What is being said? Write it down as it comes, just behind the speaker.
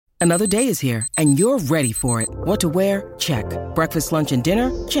Another day is here, and you're ready for it. What to wear? Check. Breakfast, lunch, and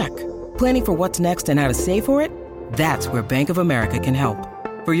dinner? Check. Planning for what's next and how to save for it? That's where Bank of America can help.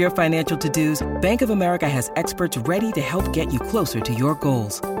 For your financial to-dos, Bank of America has experts ready to help get you closer to your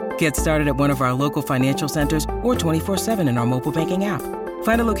goals. Get started at one of our local financial centers or 24/7 in our mobile banking app.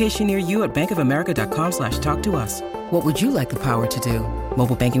 Find a location near you at bankofamerica.com/talktous. What would you like the power to do?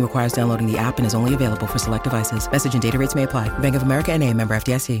 Mobile banking requires downloading the app and is only available for select devices. Message and data rates may apply. Bank of America N.A., member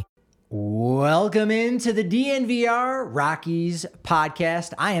FDIC. Welcome into the DNVR Rockies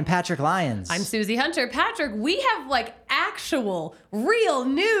podcast. I am Patrick Lyons. I'm Susie Hunter. Patrick, we have actual real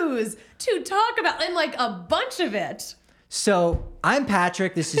news to talk about and a bunch of it. So I'm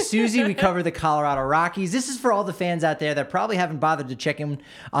Patrick. This is Susie. We cover the Colorado Rockies. This is for all the fans out there that probably haven't bothered to check in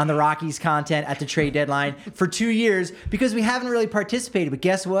on the Rockies content at the trade deadline for 2 years because we haven't really participated. But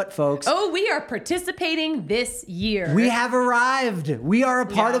guess what, folks? Oh, we are participating this year. We have arrived. We are a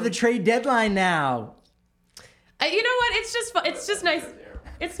part of the trade deadline now. You know what? It's just fun. It's just nice.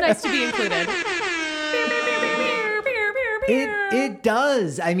 It's nice to be included. It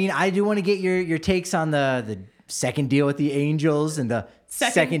does. I mean, I do want to get your takes on the second deal with the Angels and the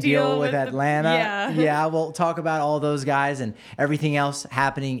second deal with Atlanta. Yeah, we'll talk about all those guys and everything else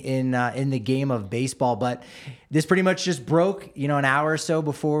happening in the game of baseball. But this pretty much just broke, an hour or so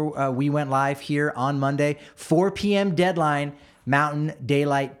before we went live here on Monday. 4 p.m. deadline. Mountain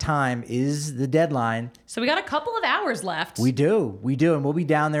Daylight Time is the deadline. So we got a couple of hours left. We do. And we'll be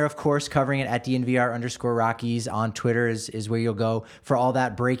down there, of course, covering it at DNVR_Rockies on Twitter is where you'll go for all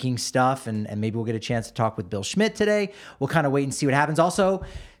that breaking stuff. And maybe we'll get a chance to talk with Bill Schmidt today. We'll kind of wait and see what happens. Also,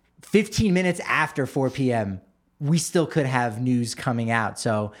 15 minutes after 4 p.m., we still could have news coming out.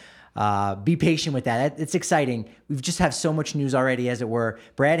 So be patient with that. It's exciting. We just have so much news already, as it were.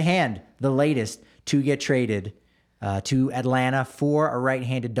 Brad Hand, the latest to get traded to Atlanta for a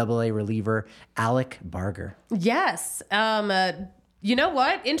right-handed AA reliever, Alec Barger. Yes. You know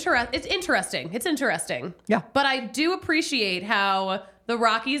what? It's interesting. It's interesting. Yeah. But I do appreciate how the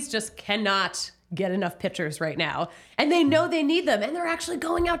Rockies just cannot get enough pitchers right now. And they know they need them, and they're actually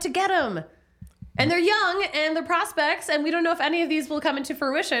going out to get them. And they're young, and they're prospects, and we don't know if any of these will come into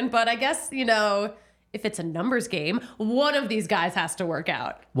fruition. But I guess, if it's a numbers game, one of these guys has to work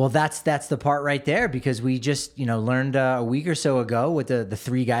out. Well, that's the part right there, because we just learned a week or so ago with the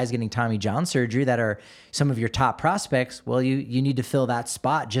 3 guys getting Tommy John surgery that are some of your top prospects. Well, you need to fill that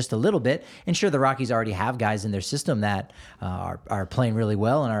spot just a little bit. And sure, the Rockies already have guys in their system that are playing really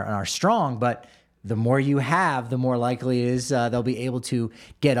well and are strong, but the more you have, the more likely it is they'll be able to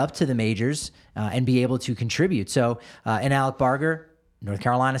get up to the majors and be able to contribute. So, and Alec Barger, North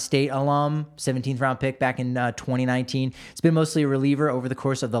Carolina State alum, 17th round pick back in 2019. It's been mostly a reliever over the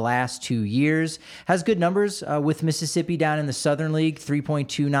course of the last 2 years. Has good numbers with Mississippi down in the Southern League,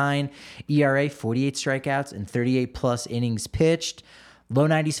 3.29 ERA, 48 strikeouts, and 38 plus innings pitched. Low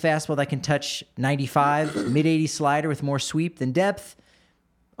 90s fastball that can touch 95, mid 80s slider with more sweep than depth.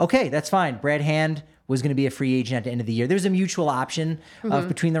 Okay, that's fine. Brad Hand was going to be a free agent at the end of the year. There's a mutual option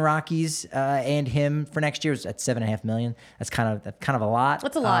between the Rockies and him for next year. It's at $7.5 million. That's kind of a lot.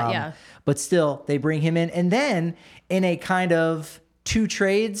 That's a lot, yeah. But still, they bring him in, and then in a kind of 2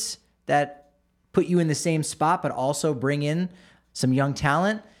 trades that put you in the same spot, but also bring in some young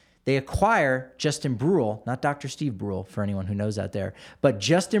talent. They acquire Justin Bruihl, not Dr. Steve Bruihl for anyone who knows out there, but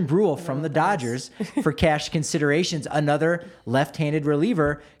Justin Bruihl from the Dodgers for cash considerations, another left-handed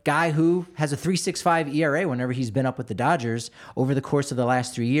reliever, guy who has a 3.65 ERA whenever he's been up with the Dodgers. Over the course of the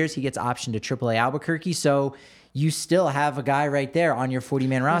last 3 years, he gets optioned to AAA Albuquerque, so you still have a guy right there on your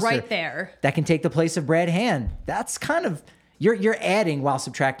 40-man roster. Right there. That can take the place of Brad Hand. That's kind of, you're adding while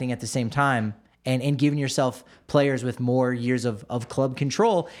subtracting at the same time. And giving yourself players with more years of club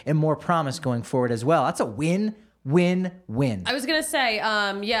control and more promise going forward as well. That's a win. I was going to say,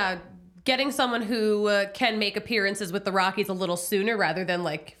 getting someone who can make appearances with the Rockies a little sooner rather than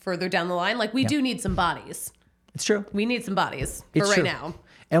further down the line. We do need some bodies. It's true. We need some bodies for right now.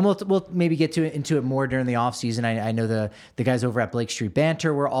 And we'll maybe get into it more during the offseason. I know the guys over at Blake Street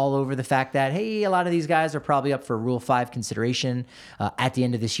Banter were all over the fact that, hey, a lot of these guys are probably up for Rule 5 consideration at the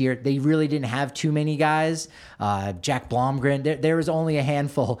end of this year. They really didn't have too many guys. Jack Blomgren, there was only a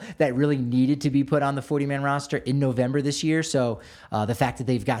handful that really needed to be put on the 40-man roster in November this year. So the fact that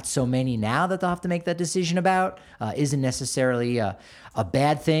they've got so many now that they'll have to make that decision about isn't necessarily a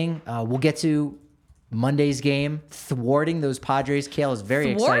bad thing. We'll get to Monday's game, thwarting those Padres. Kale is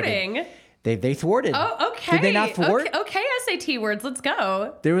very excited. They thwarted. Oh, okay. Did they not thwart? Okay, SAT words. Let's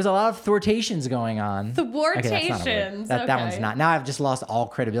go. There was a lot of thwartations going on. Thwartations. Okay, that one's not. Now I've just lost all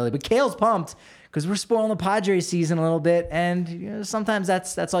credibility. But Kale's pumped because we're spoiling the Padres season a little bit, and sometimes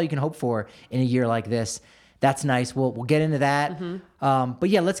that's all you can hope for in a year like this. That's nice. We'll get into that. But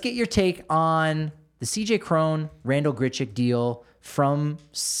yeah, let's get your take on the CJ Cron, Randall Grichuk deal from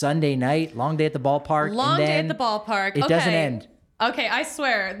Sunday night. Long day at the ballpark. Long day at the ballpark. It doesn't end. Okay, I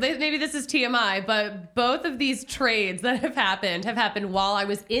swear, maybe this is TMI, but both of these trades that have happened while I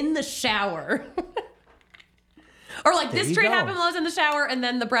was in the shower. Or like this trade happened while I was in the shower, and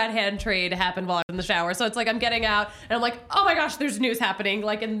then the Brad Hand trade happened while I was in the shower. So it's like I'm getting out, and I'm like, oh my gosh, there's news happening,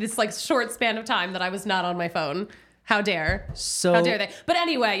 like in this like short span of time that I was not on my phone. How dare they? But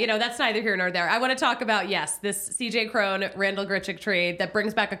anyway, that's neither here nor there. I want to talk about, this CJ Cron, Randall Grichuk trade that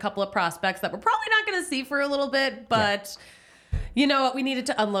brings back a couple of prospects that we're probably not going to see for a little bit, but... Yeah. You know what? We needed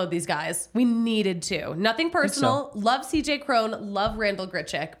to unload these guys. We needed to. Nothing personal. Love CJ Cron. Love Randall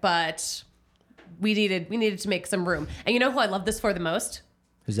Grichuk. But we needed to make some room. And you know who I love this for the most?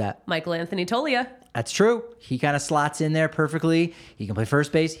 Who's that? Michael Anthony Toglia. That's true. He kind of slots in there perfectly. He can play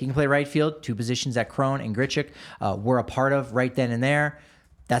first base. He can play right field. Two positions that Cron and Grichuk were a part of right then and there.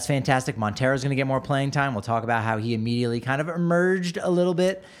 That's fantastic. Montero's going to get more playing time. We'll talk about how he immediately kind of emerged a little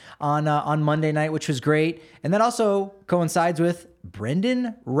bit on Monday night, which was great. And that also coincides with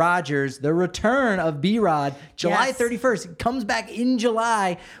Brendan Rodgers, the return of B-Rod, July 31st. It comes back in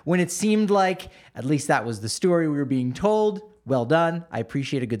July when it seemed like, at least that was the story we were being told. Well done. I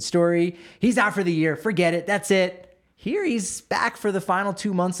appreciate a good story. He's out for the year. Forget it. That's it. Here he's back for the final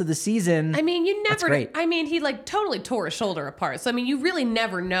 2 months of the season. I mean, you That's never, great. I mean, he like totally tore his shoulder apart. So, I mean, you really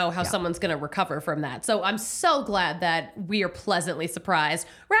never know how someone's going to recover from that. So I'm so glad that we are pleasantly surprised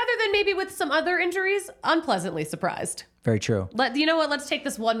rather than maybe with some other injuries, unpleasantly surprised. Very true. You know what? Let's take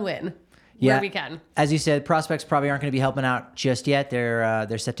this one win where we can. As you said, prospects probably aren't going to be helping out just yet.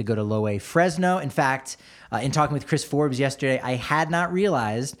 They're set to go to Low A Fresno. In fact, in talking with Chris Forbes yesterday, I had not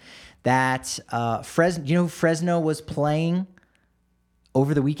realized that Fresno, who Fresno was playing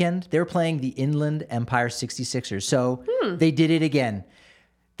over the weekend? They were playing the Inland Empire 66ers. So they did it again.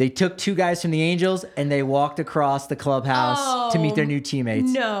 They took two guys from the Angels and they walked across the clubhouse to meet their new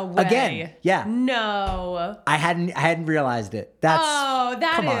teammates. No way. Again. Yeah. No. I hadn't realized it.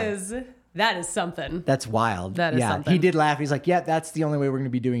 That is something. That's wild. That is something. He did laugh. He's like, that's the only way we're going to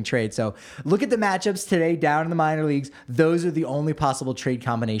be doing trades. So look at the matchups today down in the minor leagues. Those are the only possible trade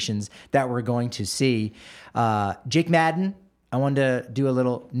combinations that we're going to see. Jake Madden, I wanted to do a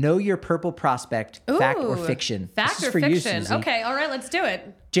little know your purple prospect, fact or fiction. Fact or fiction. Okay, all right, let's do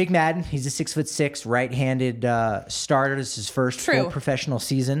it. Jake Madden, he's a 6'6", right-handed starter. This is his first full professional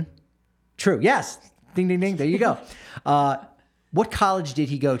season. True, yes. Ding, ding, ding. There you go. What college did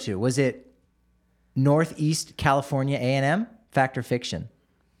he go to? Was it Northeast California A&M? Fact or fiction?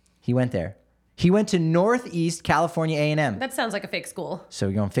 He went there. He went to Northeast California A&M. That sounds like a fake school. So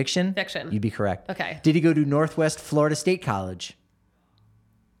you're going fiction? Fiction. You'd be correct. Okay. Did he go to Northwest Florida State College?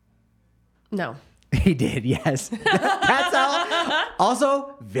 No. He did, yes. That's all.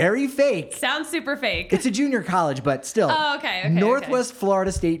 Also, very fake. Sounds super fake. It's a junior college, but still. Oh, okay. Northwest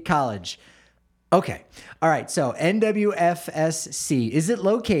Florida State College. Okay. All right. So NWFSC, is it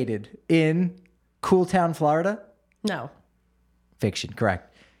located in Cool Town, Florida? No. Fiction.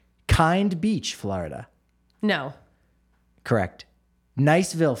 Correct. Kind Beach, Florida. No. Correct.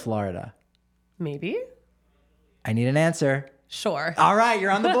 Niceville, Florida. Maybe. I need an answer. Sure. All right.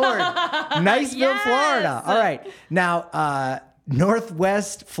 You're on the board. Niceville, Florida. All right. Now,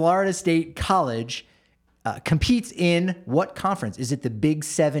 Northwest Florida State College competes in what conference? Is it the Big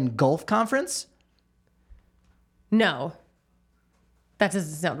Seven Gulf Conference? No. That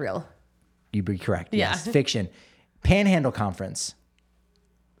doesn't sound real. You'd be correct. Yeah. Yes. Fiction. Panhandle Conference.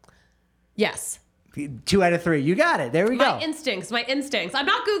 Yes. 2 out of 3. You got it. There we go. My instincts. I'm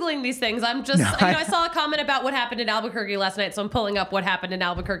not Googling these things. I'm just, I saw a comment about what happened in Albuquerque last night, so I'm pulling up what happened in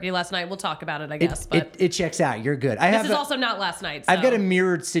Albuquerque last night. We'll talk about it, I guess. But it checks out. You're good. this is also not last night. So. I've got a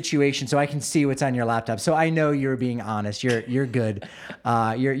mirrored situation, so I can see what's on your laptop. So I know you're being honest. You're good.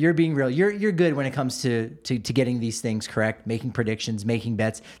 You're being real. You're good when it comes to getting these things correct, making predictions, making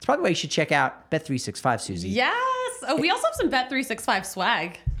bets. It's probably why you should check out Bet365, Susie. Yes. Oh, we also have some Bet365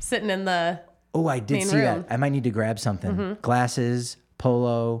 swag sitting in the Oh, I did see that. I might need to grab something. Mm-hmm. Glasses,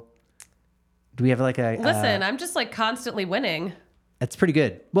 polo. Do we have like a... Listen, I'm just like constantly winning. That's pretty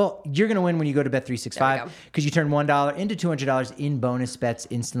good. Well, you're going to win when you go to Bet365 because you turn $1 into $200 in bonus bets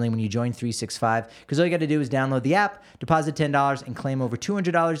instantly when you join 365. Because all you got to do is download the app, deposit $10, and claim over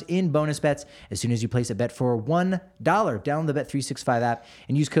 $200 in bonus bets as soon as you place a bet for $1. Download the Bet365 app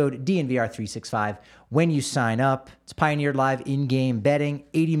and use code DNVR365 when you sign up. It's pioneered live in-game betting,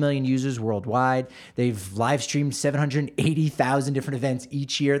 80 million users worldwide. They've live streamed 780,000 different events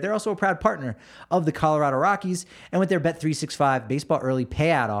each year. They're also a proud partner of the Colorado Rockies. And with their Bet365 baseball early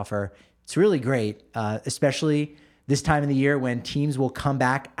payout offer, it's really great, especially this time of the year when teams will come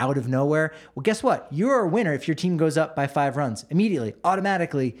back out of nowhere. Well, guess what? You're a winner if your team goes up by 5 runs. Immediately,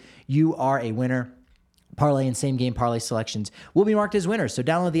 automatically, you are a winner. Parlay and same game parlay selections will be marked as winners. So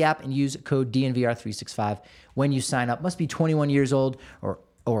download the app and use code DNVR365 when you sign up. Must be 21 years old or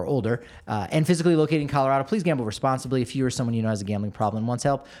older and physically located in Colorado. Please gamble responsibly. If you or someone you know has a gambling problem and wants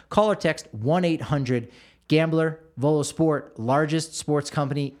help, call or text 1-800-GAMBLER. Volo Sport, largest sports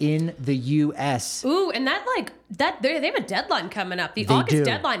company in the U.S. Ooh, and they have a deadline coming up. The They August do.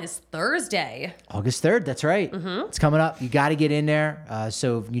 deadline is Thursday. August 3rd, that's right. It's coming up. You got to get in there.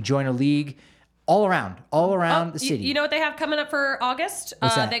 So you join a league all around the city. You know what they have coming up for August?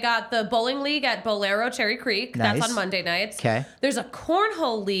 What's that? They got the bowling league at Bolero Cherry Creek. Nice. That's on Monday nights. Okay. There's a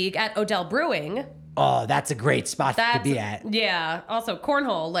cornhole league at Odell Brewing. Oh, that's a great spot to be at. Yeah. Also,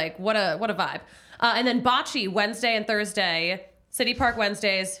 cornhole, like what a vibe. And then bocce Wednesday and Thursday, City Park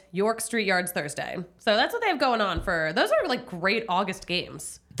Wednesdays, York Street Yards Thursday. So that's what they have going on for. Those are like great August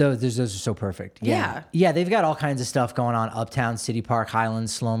games. Those are so perfect. Yeah. Yeah, they've got all kinds of stuff going on. Uptown, City Park,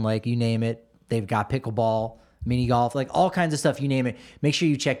 Highlands, Sloan Lake, you name it. They've got pickleball, mini golf, like all kinds of stuff, you name it. Make sure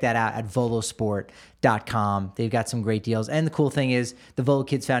you check that out at volosport.com. They've got some great deals. And the cool thing is the Volo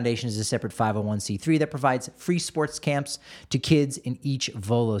Kids Foundation is a separate 501c3 that provides free sports camps to kids in each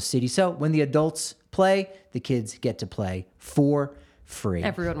Volo city. So when the adults play, the kids get to play for free.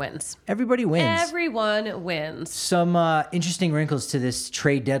 Everyone wins. Everybody wins. Everyone wins. Some interesting wrinkles to this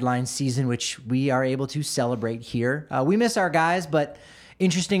trade deadline season, which we are able to celebrate here. We miss our guys, but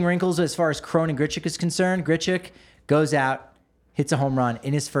interesting wrinkles as far as Cron and Grichuk is concerned. Grichuk goes out, hits a home run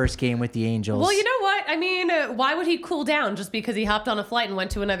in his first game with the Angels. Well, you know what? I mean, why would he cool down just because he hopped on a flight and went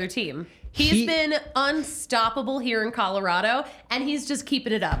to another team? He's been unstoppable here in Colorado, and he's just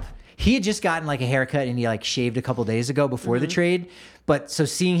keeping it up. He had just gotten like a haircut and he like shaved a couple days ago before the trade. But so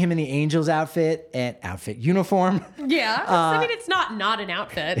seeing him in the Angels uniform. Yeah. I mean, it's not an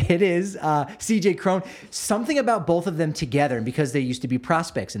outfit. It is. CJ Cron, something about both of them together, and because they used to be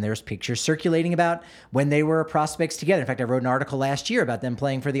prospects, and there's pictures circulating about when they were prospects together. In fact, I wrote an article last year about them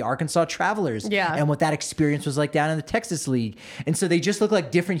playing for the Arkansas Travelers and what that experience was like down in the Texas League. And so they just look like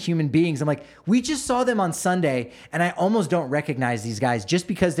different human beings. I'm like, we just saw them on Sunday, and I almost don't recognize these guys just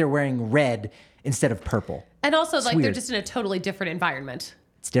because they're wearing red instead of purple. And also, like, weird. they're just in a totally different environment.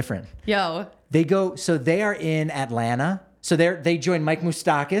 It's different. Yo. So they are in Atlanta. So they joined Mike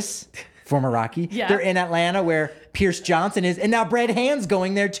Moustakas, former Rocky. Yeah. They're in Atlanta where Pierce Johnson is, and now Brad Hand's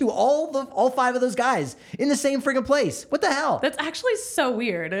going there too. All 5 of those guys in the same friggin' place. What the hell? That's actually so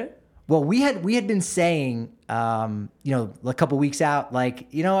weird. Well, we had been saying, a couple weeks out, like,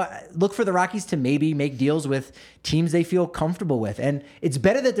 look for the Rockies to maybe make deals with teams they feel comfortable with. And it's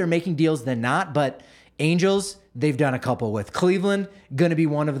better that they're making deals than not, but Angels, they've done a couple with. Cleveland, going to be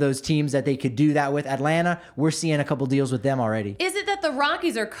one of those teams that they could do that with. Atlanta, we're seeing a couple deals with them already. Is it that the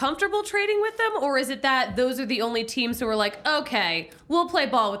Rockies are comfortable trading with them, or is it that those are the only teams who are like, okay, we'll play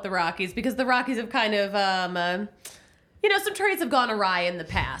ball with the Rockies because the Rockies have kind of, some trades have gone awry in the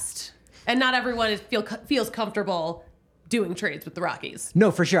past, and not everyone feels comfortable doing trades with the Rockies? No,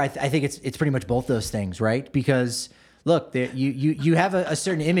 for sure. I think it's pretty much both those things, right? Because look, you have a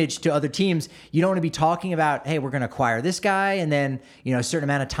certain image to other teams. You don't want to be talking about, hey, we're going to acquire this guy, and then a certain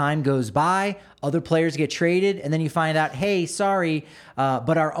amount of time goes by, other players get traded, and then you find out, hey, sorry,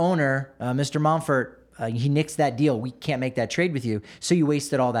 but our owner, Mr. Monfort, he nixed that deal. We can't make that trade with you. So you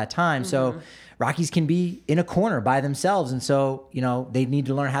wasted all that time. So Rockies can be in a corner by themselves. And so, they need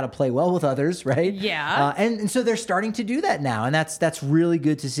to learn how to play well with others, right? Yeah. And so they're starting to do that now. And that's really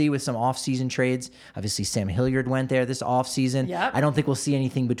good to see with some off-season trades. Obviously, Sam Hilliard went there this off-season. Yep. I don't think we'll see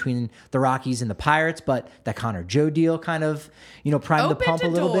anything between the Rockies and the Pirates, but that Connor Joe deal kind of, primed the pump a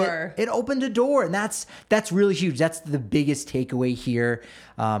little bit. It opened a door, and that's really huge. That's the biggest takeaway here.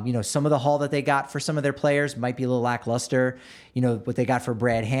 Some of the haul that they got for some of their players might be a little lackluster. What they got for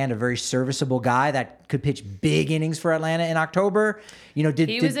Brad Hand, a very serviceable guy that could pitch big innings for Atlanta in October.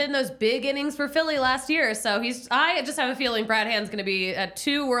 He was in those big innings for Philly last year. So I just have a feeling Brad Hand's going to be at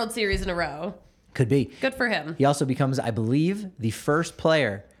 2 World Series in a row. Could be. Good for him. He also becomes, I believe, the first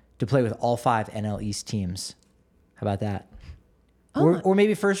player to play with all 5 NL East teams. How about that? Or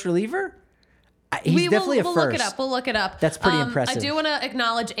maybe first reliever? He's definitely a first. We'll look it up. That's pretty impressive. I do want to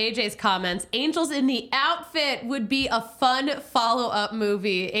acknowledge AJ's comments. Angels in the Outfit would be a fun follow-up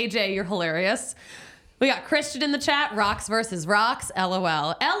movie. AJ, you're hilarious. We got Christian in the chat. Rocks versus Rocks.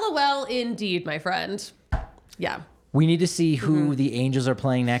 LOL. LOL indeed, my friend. Yeah. We need to see who the Angels are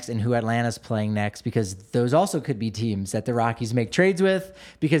playing next and who Atlanta's playing next, because those also could be teams that the Rockies make trades with,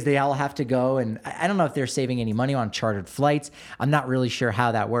 because they all have to go. And I don't know if they're saving any money on chartered flights. I'm not really sure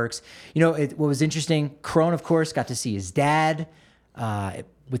how that works. You know, what was interesting, Cron, of course, got to see his dad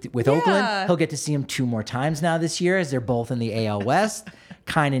with Oakland. He'll get to see him 2 more times now this year, as they're both in the AL West.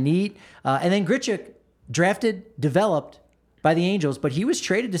 Kind of neat. And then Grichuk, drafted, developed by the Angels, but he was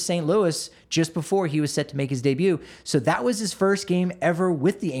traded to St. Louis just before he was set to make his debut. So that was his first game ever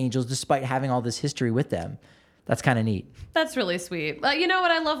with the Angels, despite having all this history with them. That's kind of neat. That's really sweet. You know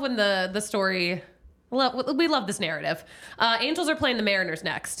what? I love when the story, we love this narrative. Angels are playing the Mariners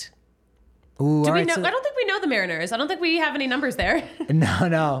next. Ooh, Do we know? I don't think we know the Mariners. I don't think we have any numbers there.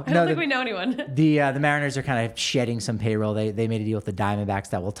 No. I don't think we know anyone. The Mariners are kind of shedding some payroll. They made a deal with the Diamondbacks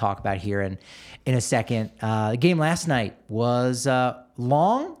that we'll talk about here in a second. The game last night was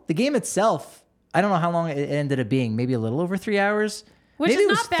long. The game itself, I don't know how long it ended up being. Maybe a little over 3 hours. Which Maybe is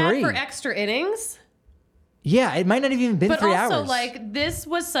not bad 3. for extra innings. Yeah, it might not have even been 3 hours. But also, like, this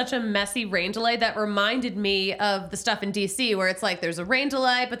was such a messy rain delay that reminded me of the stuff in DC where it's like there's a rain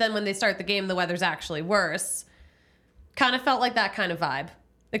delay, but then when they start the game, the weather's actually worse. Kind of felt like that kind of vibe.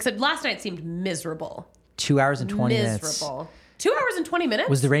 Except last night seemed miserable. 2 hours and 20 minutes. Miserable. 2 hours and 20 minutes?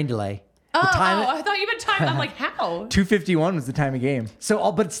 Was the rain delay. I thought you meant time. I'm like, how? 2:51 was the time of game.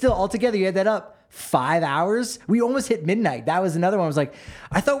 So, but still, altogether, you had that up 5 hours. We almost hit midnight. That was another one. I was like,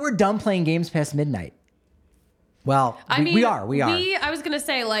 I thought we're done playing games past midnight. Well, we are. I was going to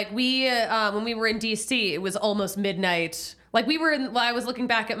say, like, when we were in DC, it was almost midnight. Like, I was looking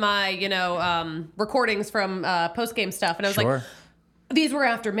back at my, recordings from post-game stuff, and I was like, these were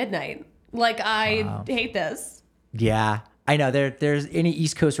after midnight. Like, I hate this. Yeah, I know. There's any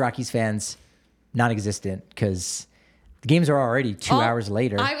East Coast Rockies fans, non-existent, because the games are already 2 hours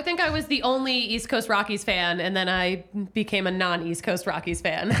later. I think I was the only East Coast Rockies fan, and then I became a non-East Coast Rockies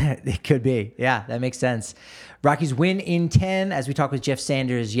fan. It could be. Yeah, that makes sense. Rockies win in 10, as we talked with Jeff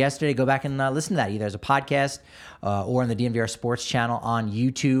Sanders yesterday. Go back and listen to that either as a podcast or on the DNVR Sports channel on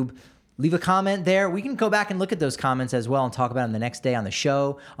YouTube. Leave a comment there. We can go back and look at those comments as well and talk about them the next day on the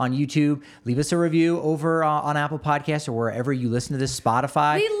show on YouTube. Leave us a review over on Apple Podcasts or wherever you listen to this,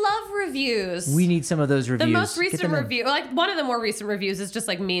 Spotify. We love reviews. We need some of those reviews. The most recent review, like one of the more recent reviews is just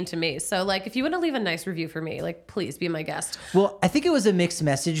like mean to me. So like if you want to leave a nice review for me, like please be my guest. Well, I think it was a mixed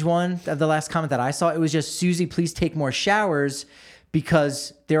message one of the last comment that I saw. It was just, Susie, please take more showers,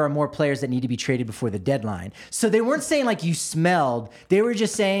 because there are more players that need to be traded before the deadline. So they weren't saying like you smelled. They were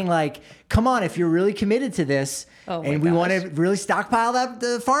just saying like, come on, if you're really committed to this and we want to really stockpile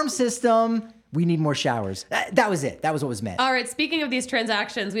the farm system, we need more showers. That was it. That was what was meant. All right, speaking of these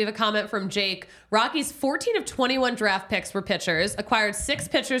transactions, we have a comment from Jake. Rockies 14 of 21 draft picks were pitchers, acquired 6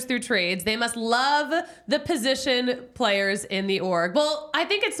 pitchers through trades. They must love the position players in the org. Well, I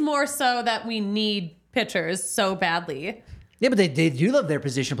think it's more so that we need pitchers so badly. Yeah, but they do love their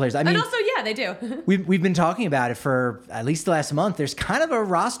position players. I mean, and also, yeah, they do. we've been talking about it for at least the last month. There's kind of a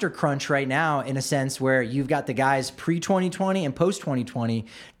roster crunch right now in a sense where you've got the guys pre-2020 and post-2020.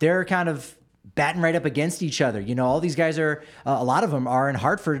 They're kind of batting right up against each other. You know, all these guys are, a lot of them are in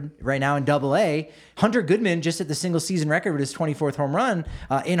Hartford right now in Double-A. Hunter Goodman just hit the single season record with his 24th home run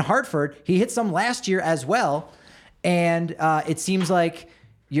in Hartford. He hit some last year as well. And it seems like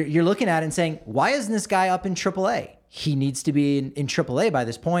you're looking at it and saying, why isn't this guy up in Triple-A? He needs to be in AAA by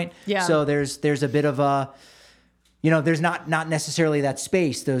this point. Yeah. So there's a bit of a, there's not necessarily that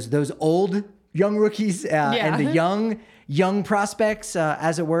space. Those old young rookies and the young prospects,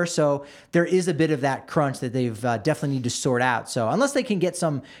 as it were. So there is a bit of that crunch that they've definitely need to sort out. So unless they can get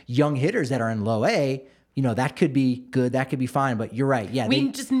some young hitters that are in low A, that could be good. That could be fine. But you're right. Yeah, we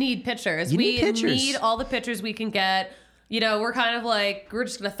just need pitchers. We need all the pitchers we can get. We're kind of like, we're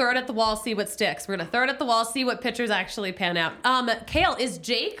just going to throw it at the wall, see what sticks. We're going to throw it at the wall, see what pitchers actually pan out. Kale, is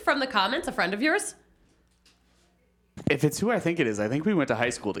Jake from the comments a friend of yours? If it's who I think it is, I think we went to high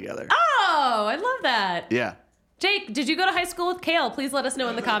school together. Oh, I love that. Yeah. Jake, did you go to high school with Kale? Please let us know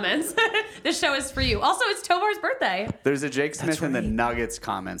in the comments. This show is for you. Also, it's Tovar's birthday. There's a Jake Smith in the Nuggets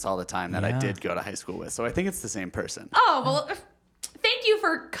comments all the time that I did go to high school with. So I think it's the same person. Oh, well... Thank you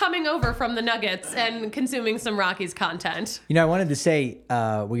for coming over from the Nuggets and consuming some Rockies content. I wanted to say,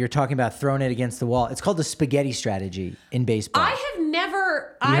 when you're talking about throwing it against the wall, it's called the spaghetti strategy in baseball. I have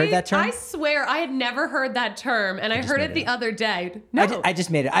never... You heard that term? I swear I had never heard that term, and I heard it the other day. No. I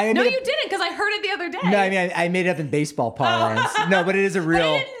just made it. No, you didn't, because I heard it the other day. No, I mean, I made it up in baseball parlance. No, but it is a real...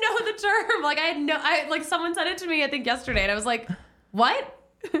 I didn't know the term. Someone said it to me, I think, yesterday, and I was like, what?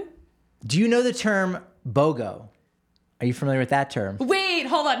 Do you know the term BOGO. Are you familiar with that term? Wait,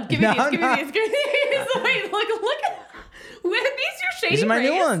 hold on. Give me these. Give me these. Wait, look at. These your Shady Rays? These are my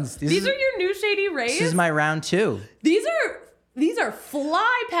new ones. These are your new Shady Rays? This is my round 2. These are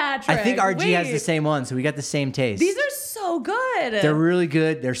fly, Patrick. I think RG has the same one, so we got the same taste. These are so good. They're really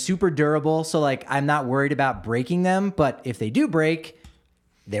good. They're super durable, so like I'm not worried about breaking them, but if they do break,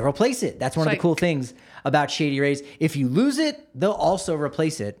 they replace it. That's one of the cool things about Shady Rays. If you lose it, they'll also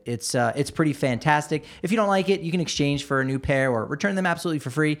replace it. It's pretty fantastic. If you don't like it, you can exchange for a new pair or return them absolutely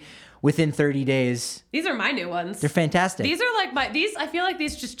for free within 30 days. These are my new ones. They're fantastic. These are like I feel like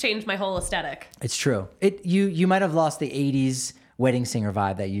these just changed my whole aesthetic. It's true. You might have lost the 80s wedding singer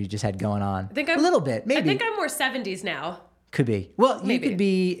vibe that you just had going on. A little bit, maybe. I think I'm more 70s now. Could be. Well, Maybe. You could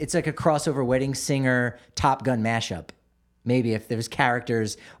be, it's like a crossover wedding singer Top Gun mashup. Maybe if there's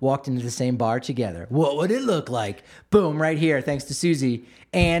characters walked into the same bar together, what would it look like? Boom, right here, thanks to Susie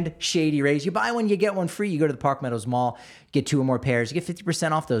and Shady Rays. You buy one, you get one free. You go to the Park Meadows Mall, get 2 or more pairs. You get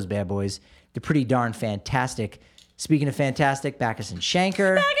 50% off those bad boys. They're pretty darn fantastic. Speaking of fantastic, Backus and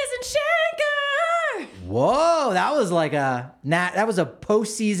Shanker. Backus and Shanker! Whoa, that was like a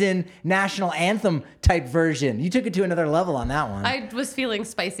postseason national anthem type version. You took it to another level on that one. I was feeling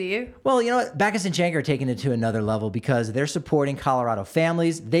spicy. Well, you know what? Backus and Shanker are taking it to another level because they're supporting Colorado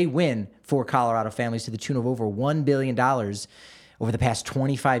families. They win for Colorado families to the tune of over $1 billion over the past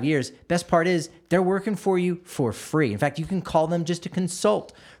 25 years. Best part is they're working for you for free. In fact, you can call them just to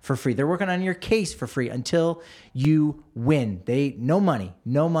consult for free. They're working on your case for free until you win. No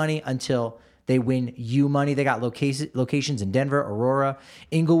money until they win you money. They got locations in Denver, Aurora,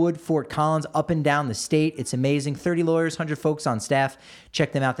 Inglewood, Fort Collins, up and down the state. It's amazing. 30 lawyers, 100 folks on staff.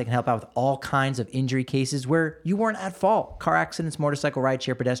 Check them out. They can help out with all kinds of injury cases where you weren't at fault. Car accidents, motorcycle,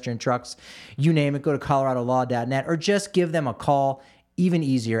 rideshare, pedestrian, trucks, you name it. Go to coloradolaw.net or just give them a call. Even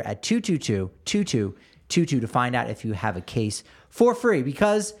easier at 222-2222 to find out if you have a case for free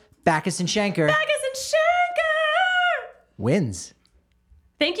because Backus and Shanker wins.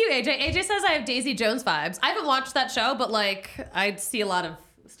 Thank you, AJ. AJ says I have Daisy Jones vibes. I haven't watched that show, but like I see a lot of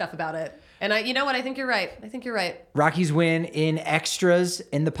stuff about it. And you know what? I think you're right. Rockies win in extras,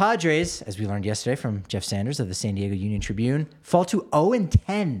 and the Padres, as we learned yesterday from Jeff Sanders of the San Diego Union Tribune, fall to 0-10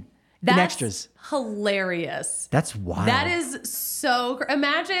 in extras. Hilarious. That's wild. That is so.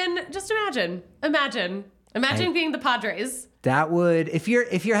 Imagine being the Padres. That would, if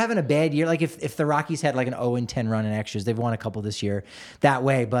you're having a bad year, like if the Rockies had like an 0-10 run in extras, they've won a couple this year that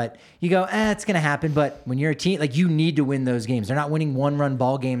way, but you go, it's going to happen. But when you're a team, like you need to win those games. They're not winning 1-run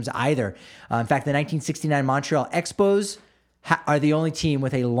ball games either. In fact, the 1969 Montreal Expos are the only team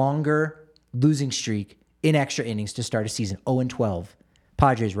with a longer losing streak in extra innings to start a season. 0-12.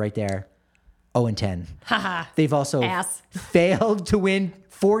 Padres right there. 0-10. They've also failed to win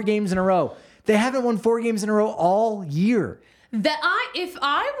 4 games in a row. They haven't won 4 games in a row all year. If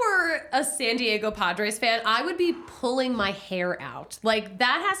I were a San Diego Padres fan, I would be pulling my hair out. Like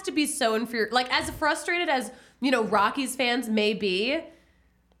that has to be so infuriating. Like as frustrated as, Rockies fans may be,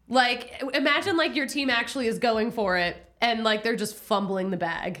 like imagine like your team actually is going for it and like they're just fumbling the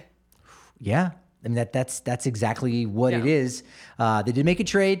bag. Yeah. I mean, that's exactly what it is. They did make a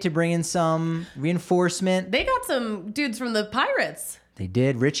trade to bring in some reinforcement. They got some dudes from the Pirates. They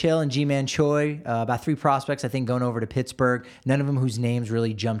did. Rich Hill and G-Man Choi, about 3 prospects, I think, going over to Pittsburgh. None of them whose names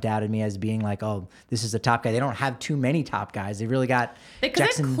really jumped out at me as being like, oh, this is a top guy. They don't have too many top guys. They really got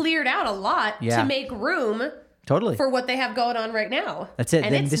Because they cleared out a lot to make room for what they have going on right now. That's it.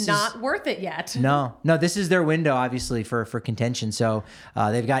 And then it's not worth it yet. No, this is their window, obviously, for contention. So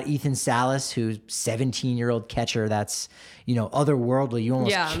they've got Ethan Salas, who's 17-year-old catcher that's, otherworldly. You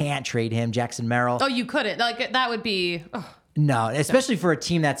almost can't trade him. Jackson Merrill. Oh, you couldn't. Like, that would be... No, especially for a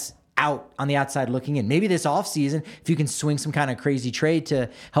team that's out on the outside looking in. Maybe this offseason, if you can swing some kind of crazy trade to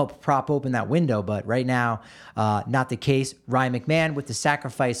help prop open that window. But right now, not the case. Ryan McMahon with the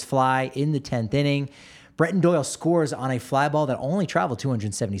sacrifice fly in the 10th inning. Bretton Doyle scores on a fly ball that only traveled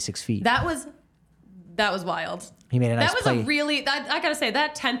 276 feet. That was wild. He made a nice play. I got to say,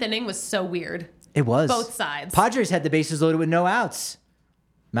 that 10th inning was so weird. It was. Both sides. Padres had the bases loaded with no outs.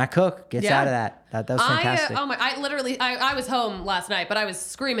 Matt Cook gets out of that. That was fantastic. I was home last night, but I was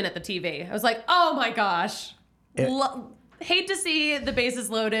screaming at the TV. I was like, oh my gosh. Hate to see the bases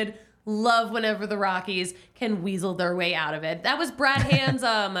loaded. Love whenever the Rockies can weasel their way out of it. That was Brad Hand's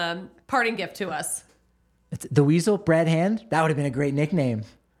parting gift to us. The Weasel, Brad Hand? That would have been a great nickname.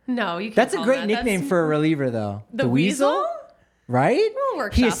 No, you can't. That's a great nickname for a reliever, though. The Weasel? Right? We'll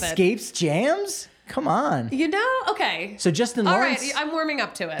workshop He it. escapes jams? Come on. Okay. So Justin All Lawrence. right, I'm warming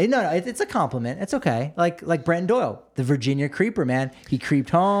up to it. No, it's a compliment. It's okay. Like Brenton Doyle, the Virginia creeper, man. He creeped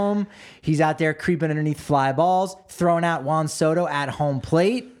home. He's out there creeping underneath fly balls, throwing out Juan Soto at home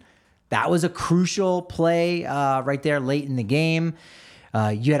plate. That was a crucial play right there late in the game.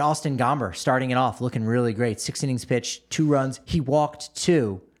 You had Austin Gomber starting it off, looking really great. 6 innings pitched, 2 runs. He walked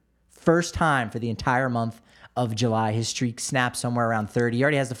 2. First time for the entire month of July. His streak snapped somewhere around 30. He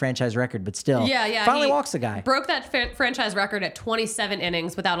already has the franchise record, but still. Yeah. Finally he walks the guy. Broke that franchise record at 27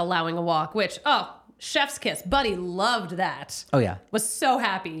 innings without allowing a walk, which, chef's kiss. Buddy loved that. Oh, yeah. Was so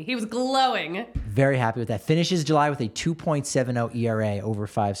happy. He was glowing. Very happy with that. Finishes July with a 2.70 ERA over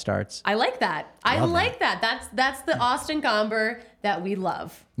 5 starts. I like that. I like that. That's the Austin Gomber that we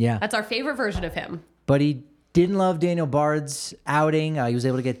love. Yeah. That's our favorite version of him. But he didn't love Daniel Bard's outing. He was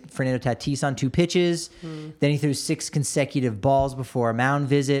able to get Fernando Tatis on 2 pitches. Then he threw 6 consecutive balls before a mound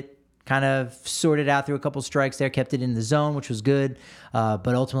visit. Kind of sorted out through a couple strikes there, kept it in the zone, which was good. But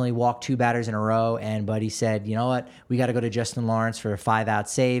ultimately walked 2 batters in a row. And Buddy said, you know what? We got to go to Justin Lawrence for a 5-out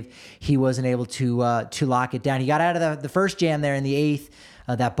save. He wasn't able to lock it down. He got out of the first jam there in the 8th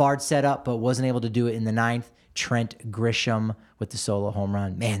that Bard set up, but wasn't able to do it in the 9th. Trent Grisham with the solo home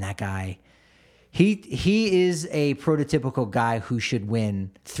run. Man, that guy. He is a prototypical guy who should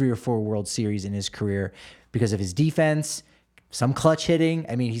win 3 or 4 World Series in his career because of his defense, some clutch hitting.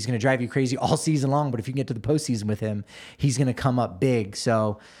 I mean, he's going to drive you crazy all season long, but if you can get to the postseason with him, he's going to come up big.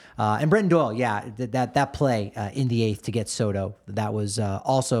 So, and Brenton Doyle, that play in the 8th to get Soto, that was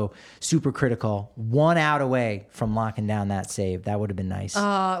also super critical. 1 out away from locking down that save. That would have been nice.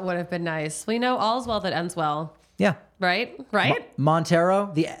 Oh, it would have been nice. We know all's well that ends well. Yeah. Right?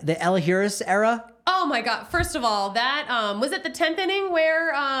 Montero, the Elahiris era. Oh my God. First of all, that was it the 10th inning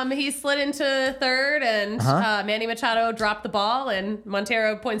where he slid into third and Manny Machado dropped the ball and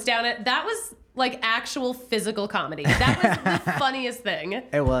Montero points down it. That was like actual physical comedy. That was the funniest thing.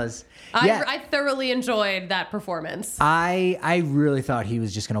 It was. I thoroughly enjoyed that performance. I really thought he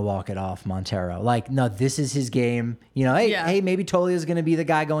was just going to walk it off, Montero. Like, no, this is his game. You know, hey, maybe Tolio is going to be the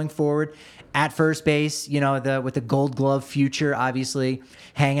guy going forward at first base, you know, with the Gold Glove future, obviously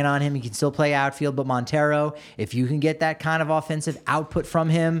hanging on him. He can still play outfield, but Montero, if you can get that kind of offensive output from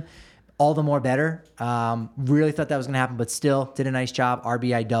him, all the more better. Really thought that was going to happen, but still did a nice job.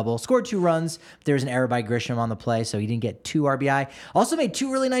 RBI double. Scored 2 runs. There was an error by Grisham on the play, so he didn't get 2 RBI. Also made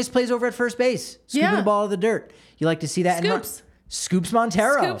 2 really nice plays over at first base. Scooping the ball out of the dirt. You like to see that? Scoops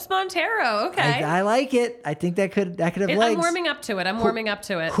Montero. Scoops Montero. Okay. I like it. I think that could have legs. I'm warming up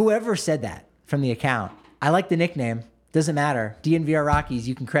to it. Whoever said that from the account, I like the nickname. Doesn't matter. DNVR Rockies,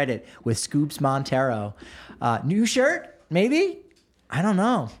 you can credit with Scoops Montero. New shirt, maybe? I don't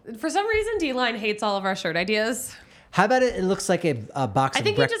know. For some reason, D-Line hates all of our shirt ideas. How about it looks like a box of... I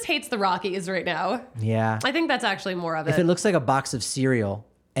think he just hates the Rockies right now. Yeah. I think that's actually more of it. If it looks like a box of cereal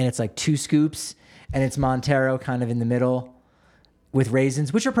and it's like 2 scoops and it's Montero kind of in the middle with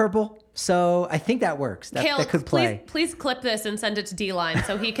raisins, which are purple. So I think that works. That could play. Please clip this and send it to D-Line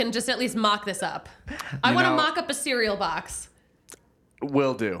so he can just at least mock this up. I want to mock up a cereal box.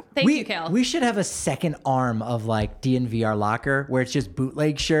 Will do. Thank you, Kale. We should have a second arm of like DNVR Locker where it's just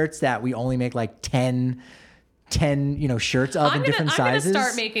bootleg shirts that we only make like 10 shirts of in different sizes. I'm going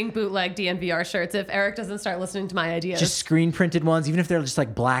to start making bootleg DNVR shirts if Eric doesn't start listening to my ideas. Just screen printed ones, even if they're just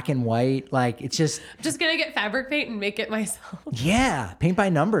like black and white. Like it's just... I'm just going to get fabric paint and make it myself. Yeah, paint by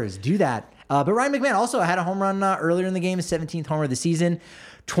numbers. Do that. But Ryan McMahon also had a home run earlier in the game, his 17th homer of the season.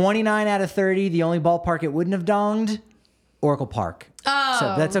 29 out of 30. The only ballpark it wouldn't have donged, Oracle Park. Oh.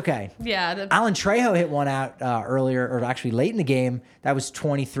 So that's okay. Yeah. Alan Trejo hit one out earlier, or actually late in the game. That was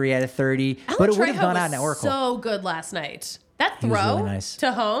 23 out of 30. But it would have gone out in Oracle. So good last night. That throw really nice.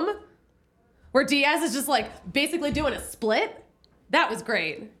 to home where Diaz is just like basically doing a split. That was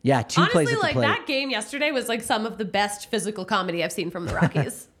great. Yeah, 2 Honestly, plays at the like plate. that game yesterday was like some of the best physical comedy I've seen from the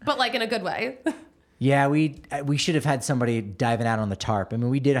Rockies, but like in a good way. Yeah, we should have had somebody diving out on the tarp. I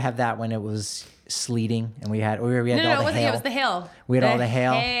mean, we did have that when it was sleeting and we had all the hail. It was the hail. We had all the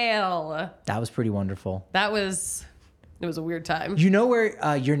hail. Hail. That was pretty wonderful. It was a weird time. You know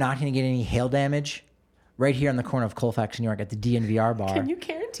where you're not going to get any hail damage? Right here on the corner of Colfax, New York, at the DNVR bar. Can you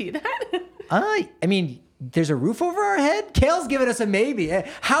guarantee that? I mean, there's a roof over our head. Kale's giving us a maybe.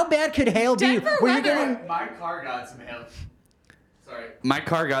 How bad could hail be? Denver weather. My car got some hail. Sorry. My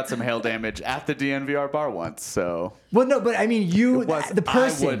car got some hail damage at the DNVR bar once, so. Well, no, but I mean, the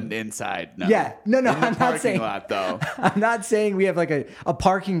person. I wasn't inside, no. Yeah, no, In the I'm not saying. lot, though. I'm not saying we have like a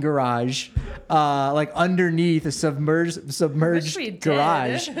parking garage, like underneath a submerged Wish we did.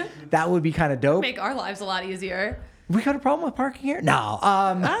 garage. That would be kind of dope. Make our lives a lot easier. We got a problem with parking here? No.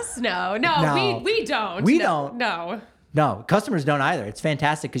 Us? No. We don't. We No, don't. No. No, customers don't either. It's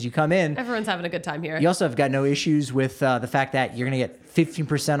fantastic because you come in. Everyone's having a good time here. You also have got no issues with the fact that you're going to get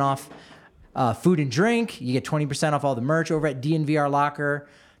 15% off food and drink. You get 20% off all the merch over at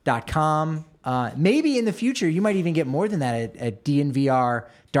dnvrlocker.com. Maybe in the future, you might even get more than that at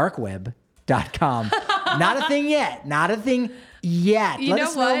dnvrdarkweb.com. Not a thing yet. Not a thing yet. You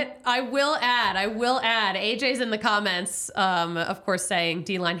know what? I will add. AJ's in the comments, of course, saying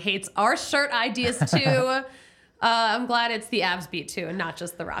D-Line hates our shirt ideas too. I'm glad it's the Avs beat too, and not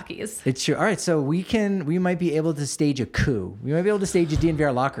just the Rockies. It's true. All right, so we might be able to stage a coup. We might be able to stage a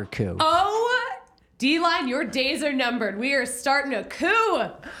DNVR locker coup. Oh, D-Line, your days are numbered. We are starting a coup.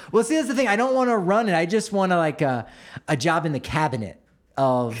 Well, see, that's the thing. I don't want to run it. I just want to like a job in the cabinet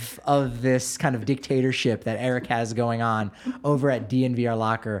of this kind of dictatorship that Eric has going on over at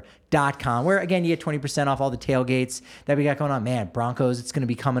dnvrlocker.com, where again you get 20% off all the tailgates that we got going on. Man, Broncos, it's going to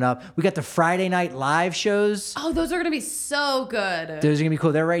be coming up. We got the Friday night live shows. Oh, those are going to be so good. Those are going to be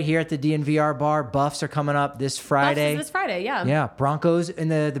cool. They're right here at the DNVR bar. Buffs are coming up this Friday. Buffs is this Friday, yeah. Yeah, Broncos and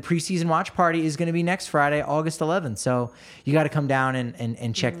the preseason watch party is going to be next Friday, August 11th. So you got to come down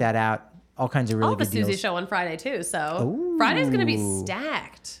and check that out. All kinds of really good deals. I'll have a Susie show on Friday too, so Friday's going to be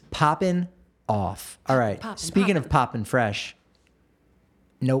stacked. Popping off. All right. Speaking of popping fresh.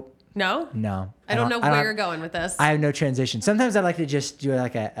 Nope. No? No. I don't know where you're going with this. I have no transition. Sometimes I like to just do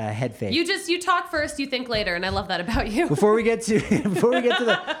like a head fake. You talk first, you think later, and I love that about you. Before we get to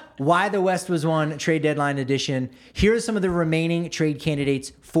the why the West was won trade deadline edition, here are some of the remaining trade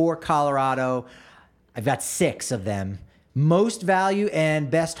candidates for Colorado. I've got 6 of them. Most value and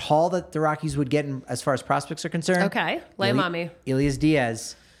best haul that the Rockies would get as far as prospects are concerned. Okay, lay them on me. Elias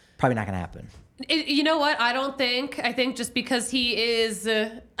Diaz, probably not going to happen. You know what? I think just because he is,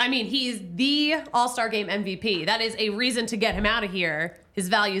 he's the All-Star Game MVP. That is a reason to get him out of here. His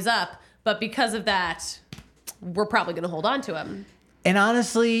value's up. But because of that, we're probably going to hold on to him. And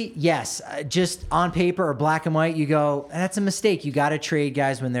honestly, yes, just on paper or black and white, you go, that's a mistake. You got to trade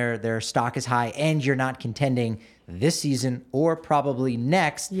guys when their stock is high and you're not contending this season or probably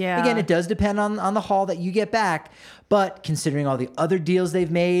next. Yeah. Again, it does depend on the haul that you get back. But considering all the other deals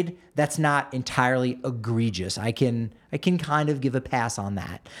they've made, that's not entirely egregious. I can kind of give a pass on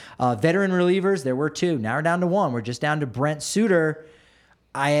that. Veteran relievers, there were 2. Now we're down to 1. We're just down to Brent Suter.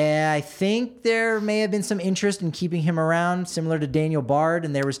 I think there may have been some interest in keeping him around, similar to Daniel Bard,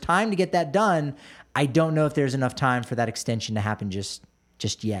 and there was time to get that done. I don't know if there's enough time for that extension to happen just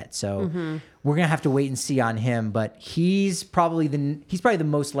yet. So we're gonna have to wait and see on him. But he's probably the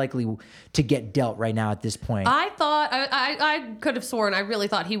most likely to get dealt right now at this point. I thought I could have sworn I really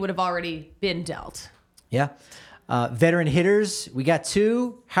thought he would have already been dealt. Yeah. Veteran hitters, we got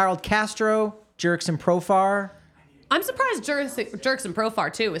 2: Harold Castro, Jurickson Profar. I'm surprised Jurickson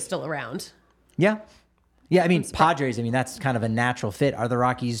Profar too is still around. Yeah. I mean, Padres. I mean, that's kind of a natural fit. Are the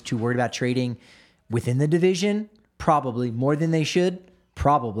Rockies too worried about trading within the division? Probably more than they should.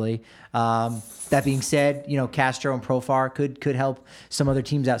 Probably. That being said, Castro and Profar could help some other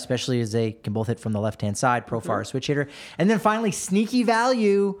teams out, especially as they can both hit from the left-hand side. Profar, a switch hitter. And then finally, sneaky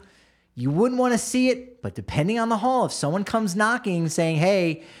value. You wouldn't want to see it, but depending on the haul, if someone comes knocking saying,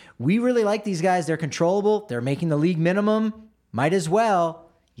 hey, we really like these guys, they're controllable, they're making the league minimum, might as well,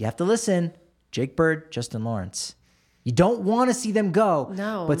 you have to listen. Jake Bird, Justin Lawrence. You don't want to see them go,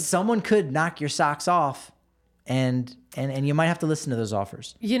 no, but someone could knock your socks off. And you might have to listen to those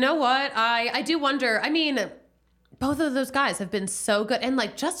offers. You know what? I do wonder. I mean, both of those guys have been so good. And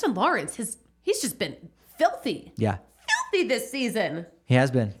like Justin Lawrence, he's just been filthy. Yeah. Filthy this season. He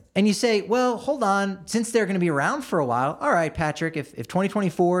has been. And you say, well, hold on. Since they're going to be around for a while, all right, Patrick, if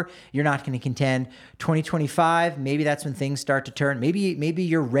 2024, you're not going to contend, 2025, maybe that's when things start to turn. Maybe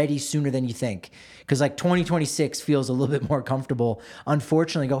you're ready sooner than you think. Because like 2026 feels a little bit more comfortable.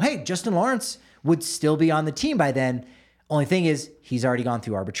 Unfortunately, go, hey, Justin Lawrence would still be on the team by then. Only thing is, he's already gone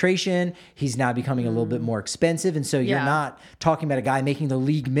through arbitration. He's now becoming a little bit more expensive. And so you're not talking about a guy making the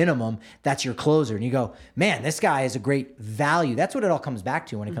league minimum. That's your closer. And you go, man, this guy is a great value. That's what it all comes back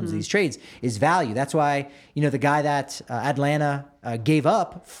to when it comes to these trades is value. That's why, the guy that Atlanta gave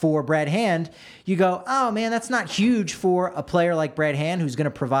up for Brad Hand, you go, oh man, that's not huge for a player like Brad Hand who's going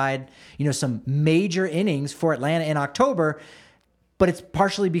to provide, some major innings for Atlanta in October. But it's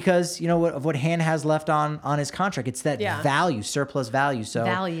partially because, of what Hand has left on his contract. It's that value, surplus value. So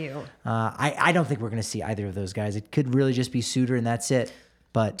value. I don't think we're going to see either of those guys. It could really just be Suter and that's it.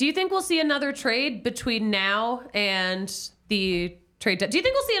 But do you think we'll see another trade between now and the trade? Do you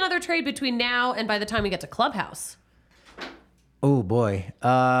think we'll see another trade between now and by the time we get to Clubhouse? Oh boy.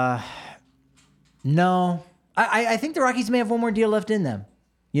 No. I think the Rockies may have one more deal left in them.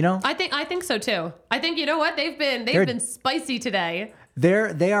 You know, I think so too. I think you know what they've been spicy today.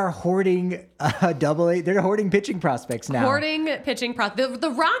 They are hoarding double-A. They're hoarding pitching prospects now.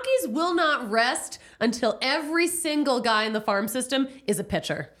 The Rockies will not rest until every single guy in the farm system is a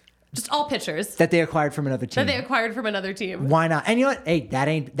pitcher. Just all pitchers that they acquired from another team. Why not? And you know what?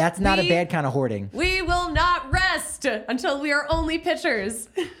 Hey, that's not a bad kind of hoarding. We will not rest until we are only pitchers.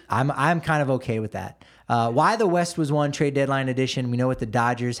 I'm kind of okay with that. Why the West was won trade deadline edition. We know what the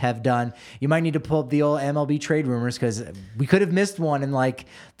Dodgers have done. You might need to pull up the old MLB trade rumors because we could have missed one in like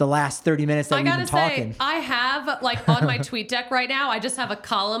the last 30 minutes that we've been talking. I have like on my tweet deck right now, I just have a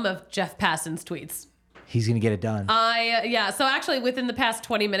column of Jeff Passan's tweets. He's going to get it done. So actually within the past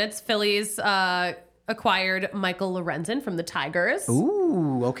 20 minutes, Phillies acquired Michael Lorenzen from the Tigers.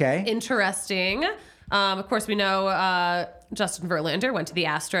 Ooh, okay. Interesting. Of course, we know Justin Verlander went to the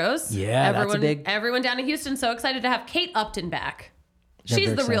Astros. Yeah, everyone down in Houston so excited to have Kate Upton back.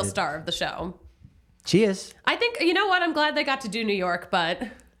 She's the real star of the show. She is. I think, you know what? I'm glad they got to do New York, but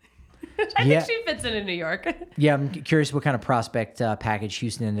I think she fits in New York. Yeah, I'm curious what kind of prospect package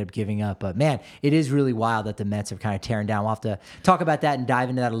Houston ended up giving up. But, man, it is really wild that the Mets have kind of tearing down. We'll have to talk about that and dive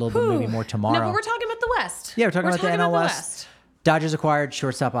into that a little bit maybe more tomorrow. No, but we're talking about the West. Yeah, we're talking about the NL West. Dodgers acquired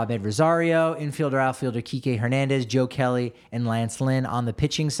shortstop Ahmed Rosario, infielder, outfielder Kike Hernandez, Joe Kelly, and Lance Lynn on the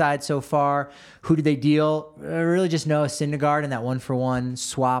pitching side so far. Who did they deal? Really just Noah Syndergaard in that 1-for-1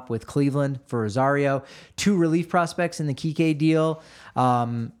 swap with Cleveland for Rosario. 2 relief prospects in the Kike deal.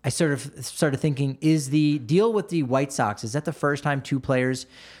 I sort of started thinking, is the deal with the White Sox, is that the first time 2 players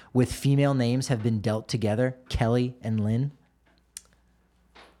with female names have been dealt together, Kelly and Lynn?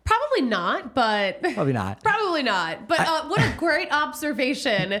 Probably not, but... Probably not. Probably not. But what a great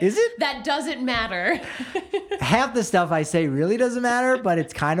observation. Is it? That doesn't matter. Half the stuff I say really doesn't matter, but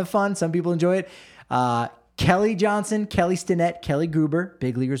it's kind of fun. Some people enjoy it. Kelly Johnson, Kelly Stinnett, Kelly Gruber,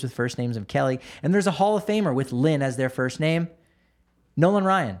 big leaguers with first names of Kelly. And there's a Hall of Famer with Lynn as their first name, Nolan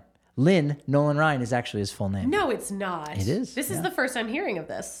Ryan. Nolan Ryan is actually his full name. No, it's not. It is. This is the first I'm hearing of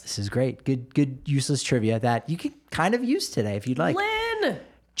this. This is great. Good useless trivia that you could kind of use today if you'd like. Lynn!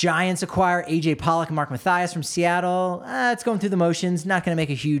 Giants acquire A.J. Pollock and Mark Mathias from Seattle. It's going through the motions. Not going to make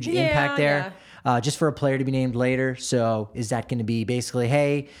a huge impact there. Just for a player to be named later. So is that going to be basically,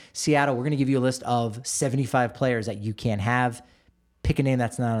 hey, Seattle, we're going to give you a list of 75 players that you can have. Pick a name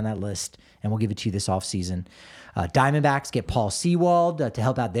that's not on that list, and we'll give it to you this offseason. Diamondbacks get Paul Sewald to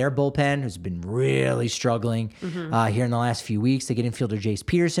help out their bullpen, who's been really struggling here in the last few weeks. They get infielder Jace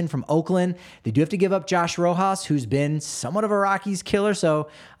Peterson from Oakland. They do have to give up Josh Rojas, who's been somewhat of a Rockies killer, so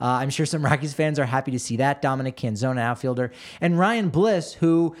I'm sure some Rockies fans are happy to see that. Dominic Canzona, outfielder. And Ryan Bliss,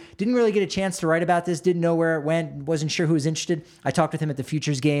 who didn't really get a chance to write about this, didn't know where it went, wasn't sure who was interested. I talked with him at the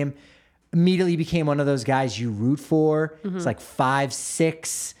Futures game. Immediately became one of those guys you root for. It's like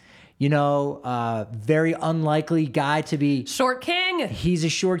 5'6", very unlikely guy to be. Short king. He's a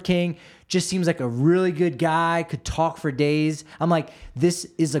short king. Just seems like a really good guy. Could talk for days. I'm like, this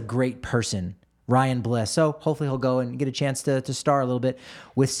is a great person, Ryan Bliss. So hopefully he'll go and get a chance to star a little bit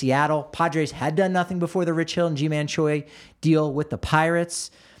with Seattle. Padres had done nothing before the Rich Hill and G-Man Choi deal with the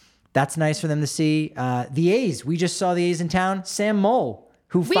Pirates. That's nice for them to see. The A's, we just saw the A's in town. Sam Moll,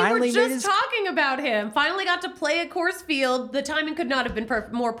 who finally we were just talking about him. Finally got to play at Coors Field. The timing could not have been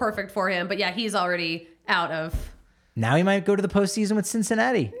more perfect for him. But yeah, he's already out of. Now he might go to the postseason with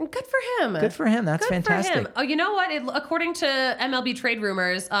Cincinnati. Good for him. Good for him. That's fantastic. For him. Oh, you know what? According to MLB trade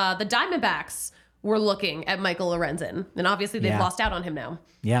rumors, the Diamondbacks were looking at Michael Lorenzen. And obviously they've lost out on him now.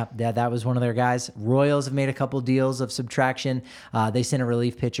 Yeah, that was one of their guys. Royals have made a couple deals of subtraction. They sent a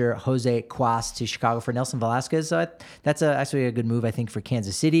relief pitcher, Jose Cuas, to Chicago for Nelson Velasquez. That's actually a good move, I think, for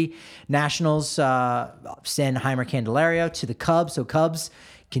Kansas City. Nationals send Heimer Candelario to the Cubs. So Cubs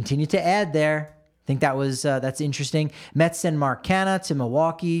continue to add there. I think that's interesting. Mets send Mark Canha to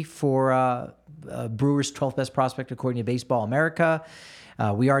Milwaukee for Brewers' 12th best prospect according to Baseball America.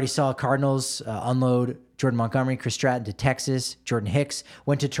 We already saw Cardinals unload Jordan Montgomery, Chris Stratton to Texas. Jordan Hicks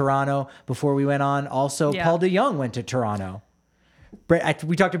went to Toronto before we went on. Also, Paul DeJong went to Toronto.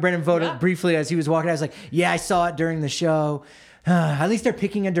 We talked to Brendan Vogt briefly as he was walking. I was like, I saw it during the show. At least they're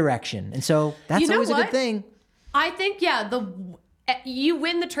picking a direction. And so that's always a good thing. I think, you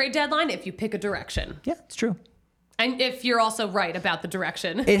win the trade deadline if you pick a direction. Yeah, it's true. And if you're also right about the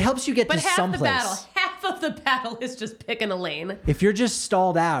direction. It helps you get to someplace. Half of the battle is just picking a lane. If you're just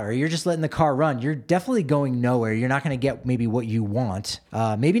stalled out or you're just letting the car run, you're definitely going nowhere. You're not going to get maybe what you want.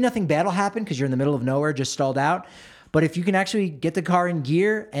 Maybe nothing bad will happen because you're in the middle of nowhere, just stalled out. But if you can actually get the car in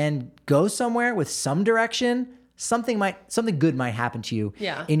gear and go somewhere with some direction, something good might happen to you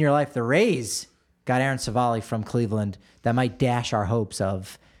in your life. The Rays got Aaron Savali from Cleveland that might dash our hopes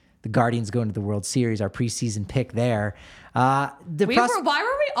of the Guardians going to the World Series, our preseason pick there. Why were we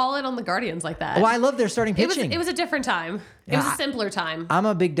all in on the Guardians like that? Well, I love their starting pitching. It was a different time. It was a simpler time. I'm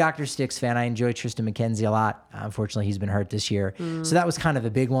a big Dr. Sticks fan. I enjoy Tristan McKenzie a lot. Unfortunately, he's been hurt this year. So that was kind of a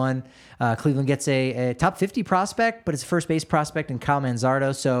big one. Cleveland gets a top 50 prospect, but it's a first base prospect in Kyle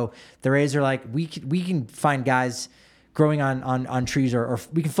Manzardo. So the Rays are like, we can find guys growing on trees, or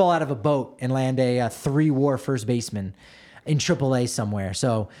we can fall out of a boat and land a 3-WAR first baseman in AAA somewhere.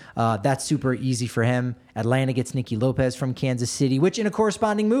 So that's super easy for him. Atlanta gets Nicky Lopez from Kansas City, which in a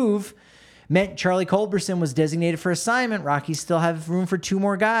corresponding move meant Charlie Culberson was designated for assignment. Rockies still have room for 2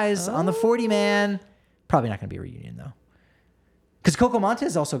 more guys on the 40-man. Probably not going to be a reunion, though. Because Coco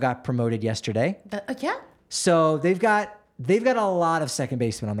Montes also got promoted yesterday. Yeah. So they've got a lot of second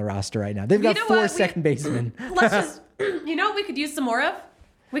basemen on the roster right now. They've got 4 second basemen. Let's just, you know what we could use some more of?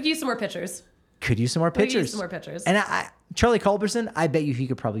 We could use some more pitchers. Could use some more pitchers. And Charlie Culberson, I bet you he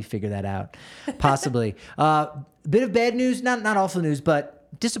could probably figure that out. Possibly. Bit of bad news, not awful news, but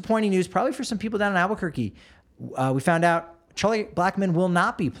disappointing news probably for some people down in Albuquerque. We found out Charlie Blackmon will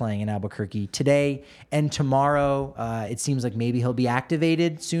not be playing in Albuquerque today and tomorrow. It seems like maybe he'll be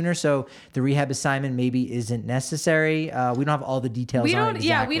activated sooner, so the rehab assignment maybe isn't necessary. We don't have all the details on it exactly.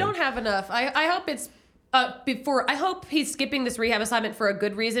 Yeah, we don't have enough. I hope it's I hope he's skipping this rehab assignment for a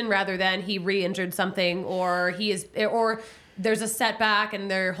good reason rather than he re-injured something or there's a setback and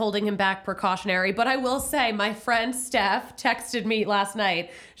they're holding him back precautionary. But I will say, my friend Steph texted me last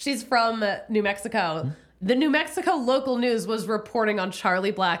night. She's from New Mexico. The New Mexico local news was reporting on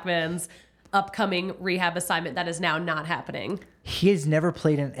Charlie Blackmon's upcoming rehab assignment that is now not happening. He has never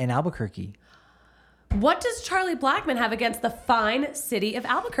played in Albuquerque. What does Charlie Blackmon have against the fine city of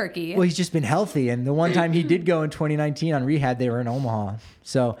Albuquerque? Well, he's just been healthy, and the one time he did go in 2019 on rehab, they were in Omaha.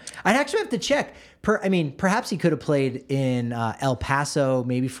 So I'd actually have to check. Perhaps he could have played in El Paso,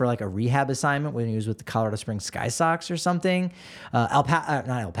 maybe for like a rehab assignment when he was with the Colorado Springs Sky Sox or something. Not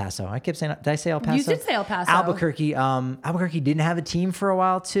El Paso. I kept saying, did I say El Paso? You did say El Paso. Albuquerque. Albuquerque didn't have a team for a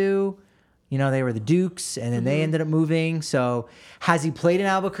while too. You know, they were the Dukes, and then they ended up moving. So has he played in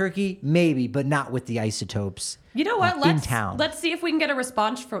Albuquerque? Maybe, but not with the Isotopes. You know what? In town. Let's see if we can get a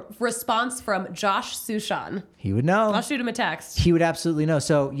response from Josh Sushan. He would know. I'll shoot him a text. He would absolutely know.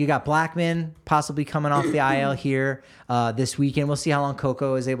 So you got Blackmon possibly coming off the IL here this weekend. We'll see how long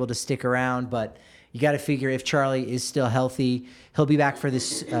Coco is able to stick around, but you got to figure if Charlie is still healthy, he'll be back for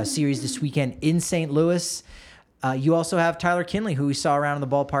this series this weekend in St. Louis. You also have Tyler Kinley, who we saw around in the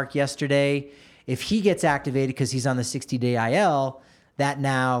ballpark yesterday. If he gets activated because he's on the 60-day IL, that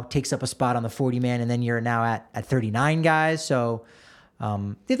now takes up a spot on the 40-man, and then you're now at 39 guys. So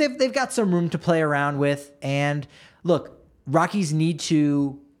they've got some room to play around with. And look, Rockies need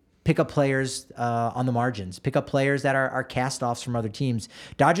to pick up players on the margins, pick up players that are cast-offs from other teams.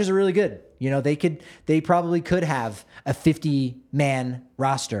 Dodgers are really good. You know, they probably could have a 50-man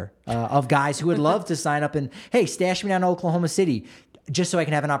roster of guys who would love to sign up and, hey, stash me down to Oklahoma City just so I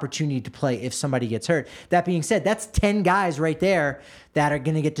can have an opportunity to play if somebody gets hurt. That being said, that's 10 guys right there that are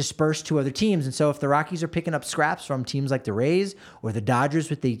going to get dispersed to other teams. And so if the Rockies are picking up scraps from teams like the Rays or the Dodgers,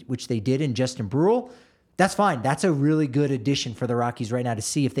 which they did in Justin Brule, that's fine. That's a really good addition for the Rockies right now to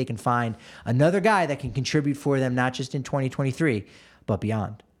see if they can find another guy that can contribute for them, not just in 2023, but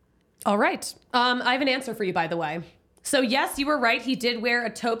beyond. All right. I have an answer for you, by the way. So yes, you were right. He did wear a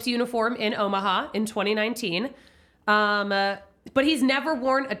Topes uniform in Omaha in 2019. But he's never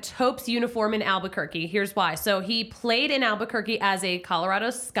worn a Topes uniform in Albuquerque. Here's why. So he played in Albuquerque as a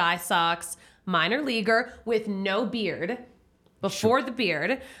Colorado Sky Sox minor leaguer with no beard. Before the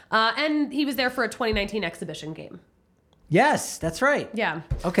beard. And he was there for a 2019 exhibition game. Yes, that's right. Yeah.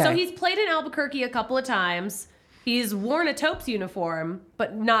 Okay. So he's played in Albuquerque a couple of times. He's worn a Topes uniform,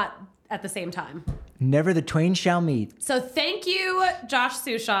 but not at the same time. Never the twain shall meet. So thank you, Josh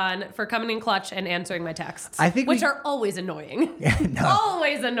Sushan, for coming in clutch and answering my texts. Which are always annoying. No.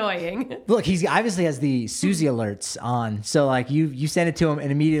 Always annoying. Look, he obviously has the Susie alerts on. So like you sent it to him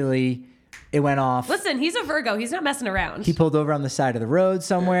and immediately it went off. Listen, he's a Virgo. He's not messing around. He pulled over on the side of the road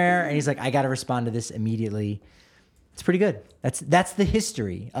somewhere, and he's like, I got to respond to this immediately. It's pretty good. That's the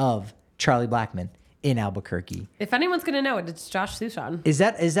history of Charlie Blackmon in Albuquerque. If anyone's going to know it, it's Josh Sushan. Is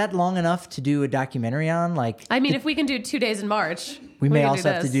that long enough to do a documentary on? If we can do 2 days in March, we may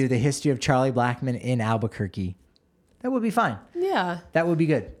also have to do the history of Charlie Blackmon in Albuquerque. That would be fine. Yeah. That would be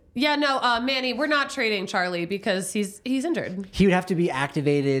good. Yeah, no, Manny, we're not trading Charlie because he's injured. He would have to be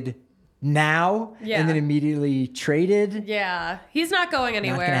activated now and then immediately traded. Yeah, he's not going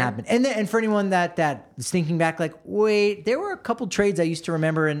anywhere. Not gonna happen. And for anyone that is thinking back, like, wait, there were a couple trades I used to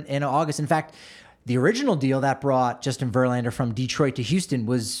remember in August. In fact, The original deal that brought Justin Verlander from Detroit to Houston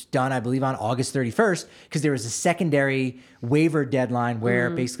was done, I believe, on August 31st because there was a secondary waiver deadline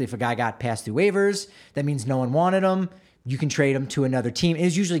where basically if a guy got passed through waivers, that means no one wanted him. You can trade him to another team. It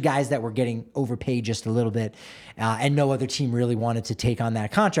was usually guys that were getting overpaid just a little bit, and no other team really wanted to take on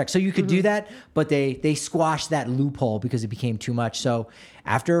that contract. So you could do that, but they squashed that loophole because it became too much. So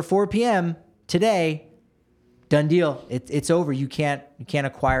after 4 p.m. today, done deal. It's over. You can't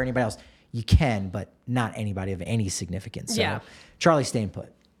acquire anybody else. You can, but not anybody of any significance. So Charlie's staying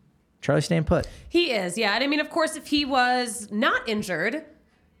put. He is, yeah. And I mean, of course, if he was not injured,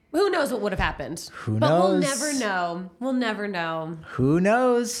 who knows what would have happened? Who knows? But we'll never know. We'll never know. Who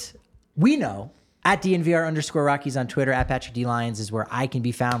knows? We know. At DNVR_Rockies on Twitter, at Patrick D. Lyons is where I can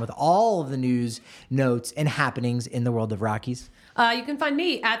be found with all of the news, notes, and happenings in the world of Rockies. You can find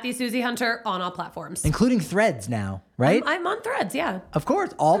me at the Susie Hunter on all platforms. Including Threads now, right? I'm on Threads, yeah. Of course,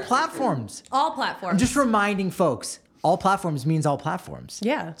 all platforms. All platforms. I'm just reminding folks, all platforms means all platforms.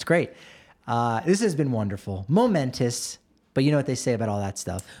 Yeah. It's great. This has been wonderful, momentous, but you know what they say about all that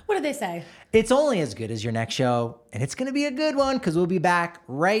stuff. What did they say? It's only as good as your next show, and it's going to be a good one because we'll be back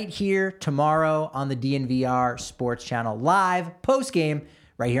right here tomorrow on the DNVR Sports Channel live post-game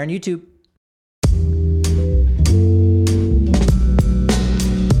right here on YouTube.